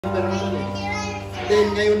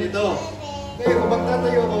Then ngayon ito. Kaya kung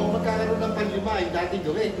magtatayo ako, magkakaroon ng panlima, yung dati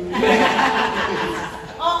gawin.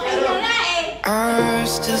 Okay na nga eh. I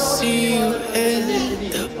still see you in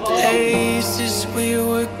the places we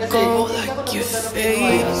would go, like your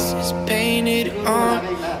face is painted on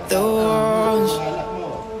the walls.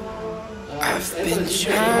 I've been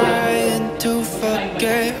trying to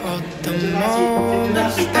forget all the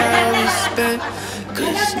moments that we spent,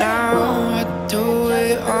 'cause now I do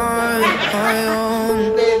it on my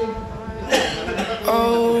own.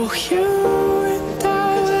 Oh, you and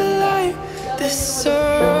I were like this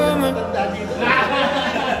summer,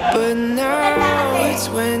 but now it's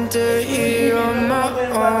winter here on my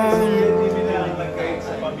own.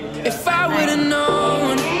 If I would've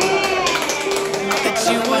known that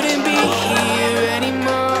you wouldn't be here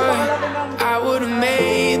anymore, I would've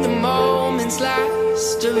made the moments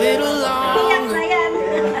last a little longer.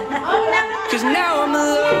 'Cause now I'm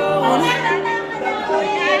alone,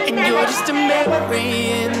 and you're just a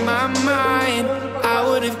memory in my mind. I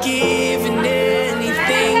would've given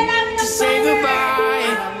anything to say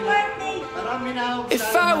goodbye. If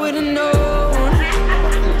I would've known,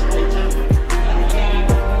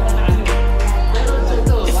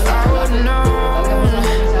 if I would've known.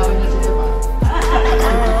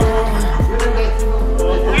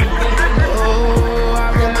 Oh, I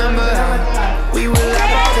remember we were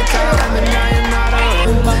like all the time, and now you're not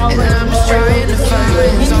around. And I'm just trying to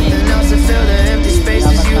find something else to fill the empty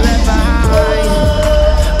spaces you left behind,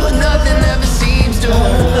 but nothing ever seems to.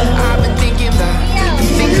 I've been thinking about the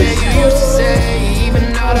things that you used to say,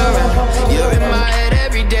 even not around. You're in my head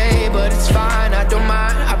every day, but it's fine, I don't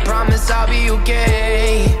mind, I promise I'll be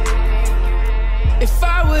okay. If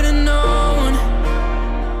I would've known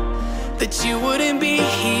that you wouldn't be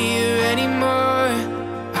here anymore,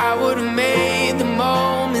 I would've made the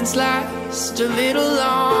moments last a little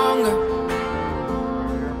longer.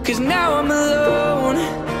 'Cause now I'm alone,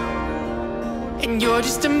 and you're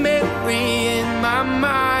just a memory in my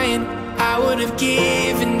mind. I would've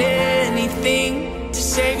given anything to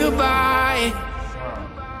say goodbye.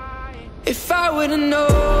 If I would've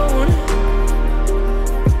known.